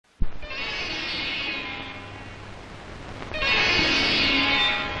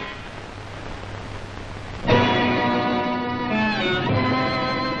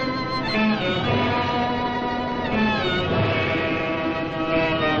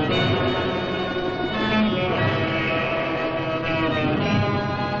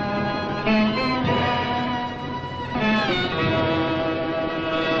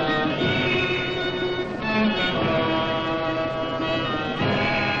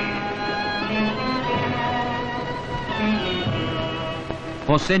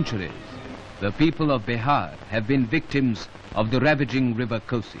For centuries, the people of Bihar have been victims of the ravaging river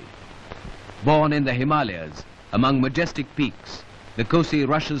Kosi. Born in the Himalayas, among majestic peaks, the Kosi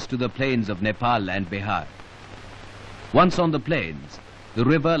rushes to the plains of Nepal and Bihar. Once on the plains, the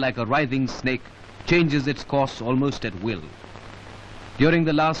river, like a writhing snake, changes its course almost at will. During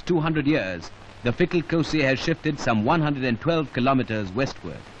the last 200 years, the fickle Kosi has shifted some 112 kilometers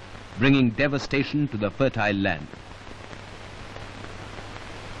westward, bringing devastation to the fertile land.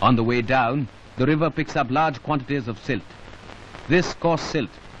 On the way down, the river picks up large quantities of silt. This coarse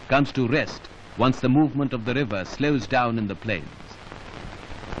silt comes to rest once the movement of the river slows down in the plains.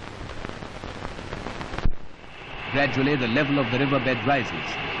 Gradually, the level of the riverbed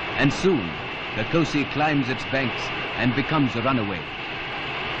rises, and soon the Kosi climbs its banks and becomes a runaway.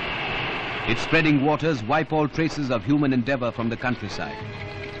 Its spreading waters wipe all traces of human endeavor from the countryside.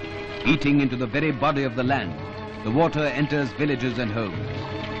 Eating into the very body of the land, the water enters villages and homes.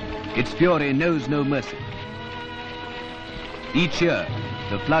 Its fury knows no mercy. Each year,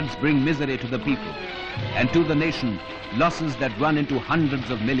 the floods bring misery to the people, and to the nation, losses that run into hundreds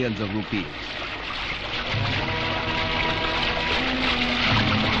of millions of rupees.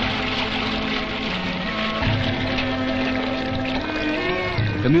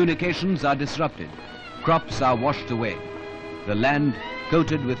 Communications are disrupted, crops are washed away. The land,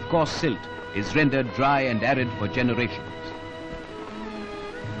 coated with coarse silt, is rendered dry and arid for generations.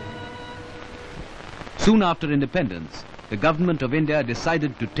 Soon after independence, the government of India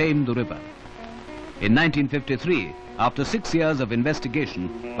decided to tame the river. In 1953, after 6 years of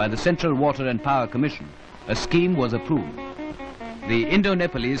investigation by the Central Water and Power Commission, a scheme was approved. The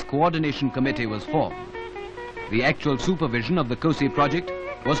Indo-Nepalese Coordination Committee was formed. The actual supervision of the Kosi project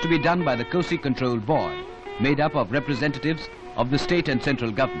was to be done by the Kosi Control Board, made up of representatives of the state and central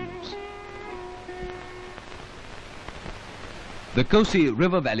governments. The Kosi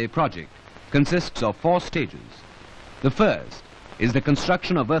River Valley project consists of 4 stages. The first is the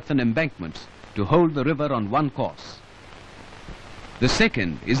construction of earthen embankments to hold the river on one course. The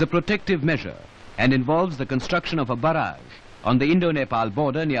second is a protective measure and involves the construction of a barrage on the Indo-Nepal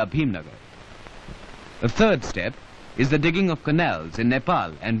border near Bhimnagar. The third step is the digging of canals in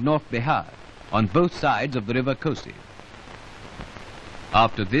Nepal and North Bihar on both sides of the river Kosi.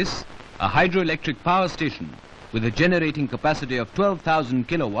 After this, a hydroelectric power station with a generating capacity of 12,000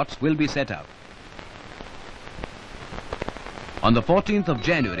 kilowatts will be set up. On the 14th of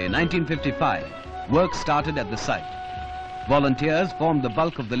January 1955, work started at the site. Volunteers formed the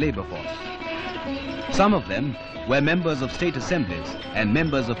bulk of the labor force. Some of them were members of state assemblies and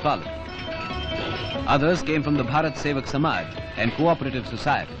members of parliament. Others came from the Bharat Sevak Samaj and cooperative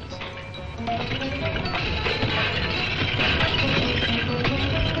societies.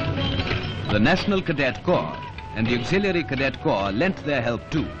 The National Cadet Corps and the Auxiliary Cadet Corps lent their help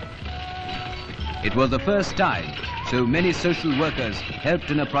too. It was the first time so many social workers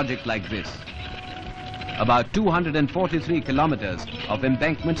helped in a project like this. About 243 kilometers of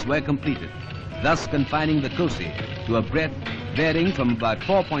embankments were completed, thus confining the Kosi to a breadth varying from about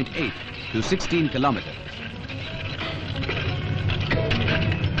 4.8 to 16 kilometers.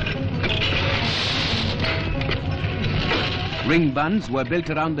 Ring bunds were built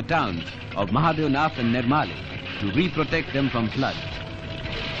around the towns of Mahadevnath and Nirmali to re-protect them from floods.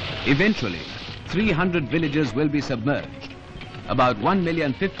 Eventually, 300 villages will be submerged. About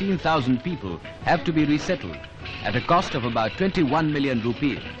 1,015,000 people have to be resettled at a cost of about 21 million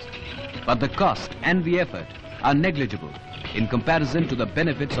rupees. But the cost and the effort are negligible in comparison to the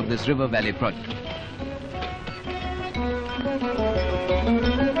benefits of this river valley project.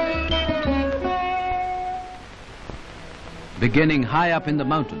 Beginning high up in the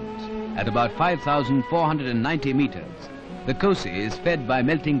mountains, at about 5,490 meters, the Kosi is fed by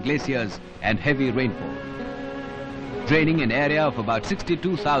melting glaciers and heavy rainfall. Draining an area of about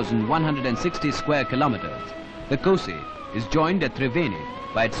 62,160 square kilometers, the Kosi is joined at Triveni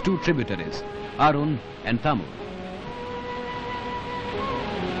by its 2 tributaries, Arun and Tamur.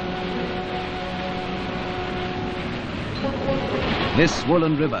 This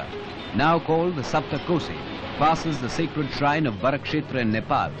swollen river, now called the Saptakoshi, passes the sacred shrine of Barakshetra in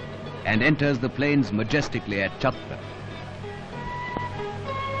Nepal and enters the plains majestically at Chatra.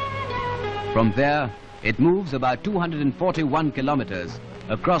 From there, it moves about 241 kilometers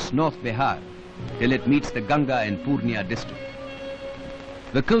across North Bihar till it meets the Ganga in Purnia district.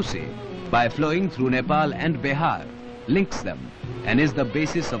 The Kosi, by flowing through Nepal and Bihar, links them and is the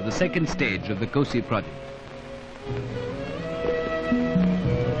basis of the second stage of the Kosi project.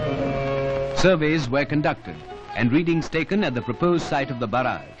 Surveys were conducted and readings taken at the proposed site of the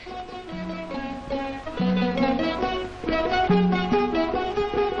barrage.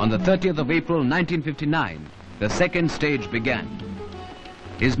 On the 30th of April 1959, the second stage began.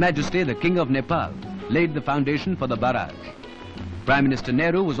 His Majesty the King of Nepal laid the foundation for the barrage. Prime Minister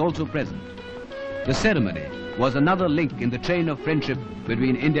Nehru was also present. The ceremony was another link in the chain of friendship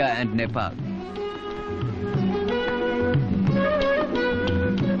between India and Nepal.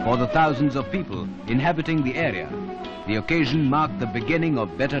 For the thousands of people inhabiting the area, the occasion marked the beginning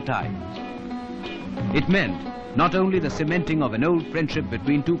of better times. It meant not only the cementing of an old friendship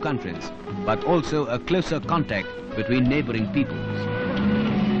between two countries, but also a closer contact between neighboring peoples.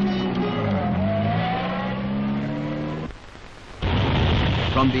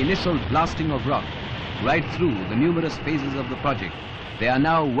 From the initial blasting of rock right through the numerous phases of the project, they are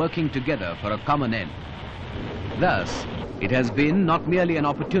now working together for a common end. Thus, it has been not merely an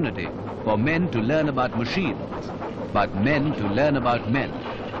opportunity for men to learn about machines, but men to learn about men.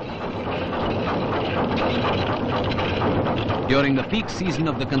 During the peak season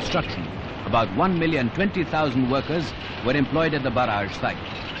of the construction, about 1,020,000 workers were employed at the barrage site.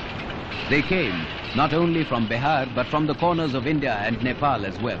 They came not only from Bihar, but from the corners of India and Nepal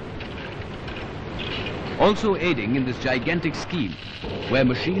as well. Also aiding in this gigantic scheme were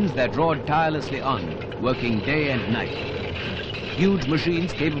machines that roared tirelessly on, working day and night. Huge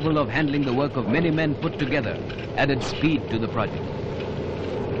machines capable of handling the work of many men put together added speed to the project.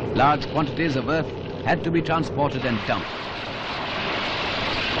 Large quantities of earth had to be transported and dumped.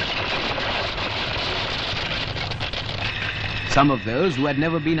 Some of those who had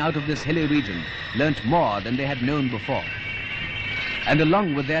never been out of this hilly region learnt more than they had known before. And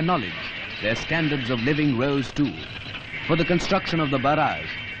along with their knowledge, their standards of living rose too, for the construction of the barrage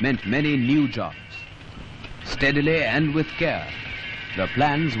meant many new jobs. Steadily and with care, the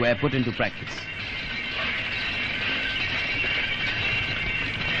plans were put into practice.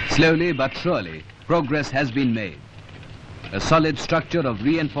 Slowly but surely, progress has been made. A solid structure of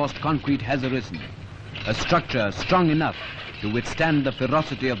reinforced concrete has arisen, a structure strong enough to withstand the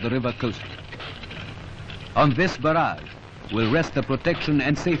ferocity of the river Kosi. On this barrage will rest the protection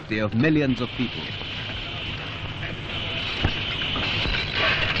and safety of millions of people.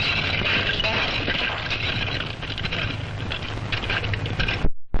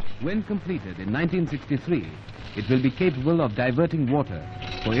 When completed in 1963, it will be capable of diverting water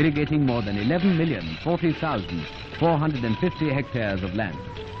for irrigating more than 11,040,450 hectares of land.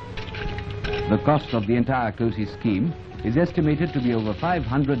 The cost of the entire Kosi scheme is estimated to be over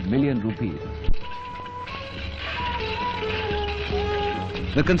 500 million rupees.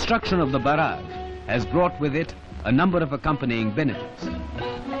 The construction of the barrage has brought with it a number of accompanying benefits.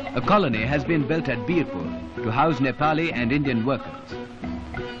 A colony has been built at Birpur to house Nepali and Indian workers.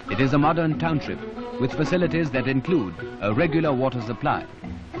 It is a modern township with facilities that include a regular water supply.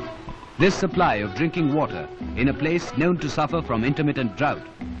 This supply of drinking water in a place known to suffer from intermittent drought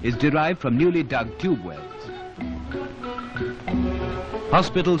is derived from newly dug tube wells.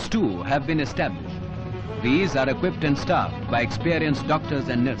 Hospitals too have been established. These are equipped and staffed by experienced doctors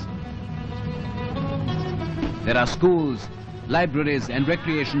and nurses. There are schools, libraries and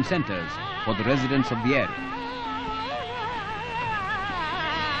recreation centers for the residents of the area.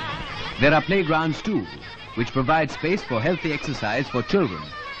 There are playgrounds too, which provide space for healthy exercise for children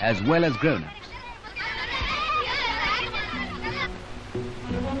as well as grown-ups.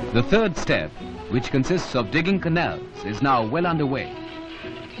 The third step, which consists of digging canals, is now well underway.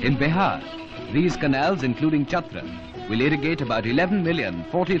 In Bihar, these canals, including Chatra, will irrigate about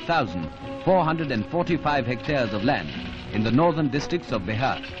 11,040,445 hectares of land in the northern districts of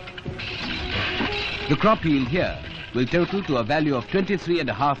Bihar. The crop yield here will total to a value of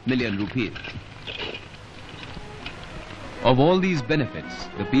 23.5 million rupees. Of all these benefits,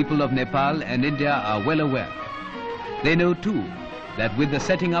 the people of Nepal and India are well aware. They know too that with the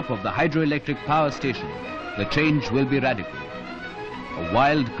setting up of the hydroelectric power station, the change will be radical. A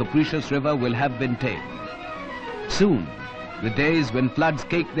wild, capricious river will have been tamed. Soon, the days when floods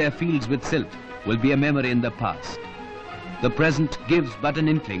cake their fields with silt will be a memory in the past. The present gives but an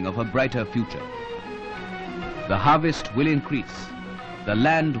inkling of a brighter future. The harvest will increase, the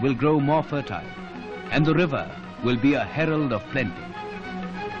land will grow more fertile, and the river will be a herald of plenty.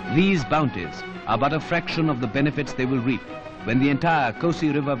 These bounties are but a fraction of the benefits they will reap when the entire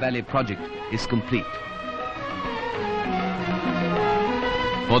Kosi River Valley project is complete.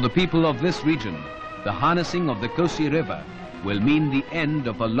 For the people of this region, the harnessing of the Kosi River will mean the end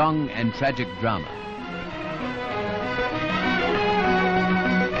of a long and tragic drama.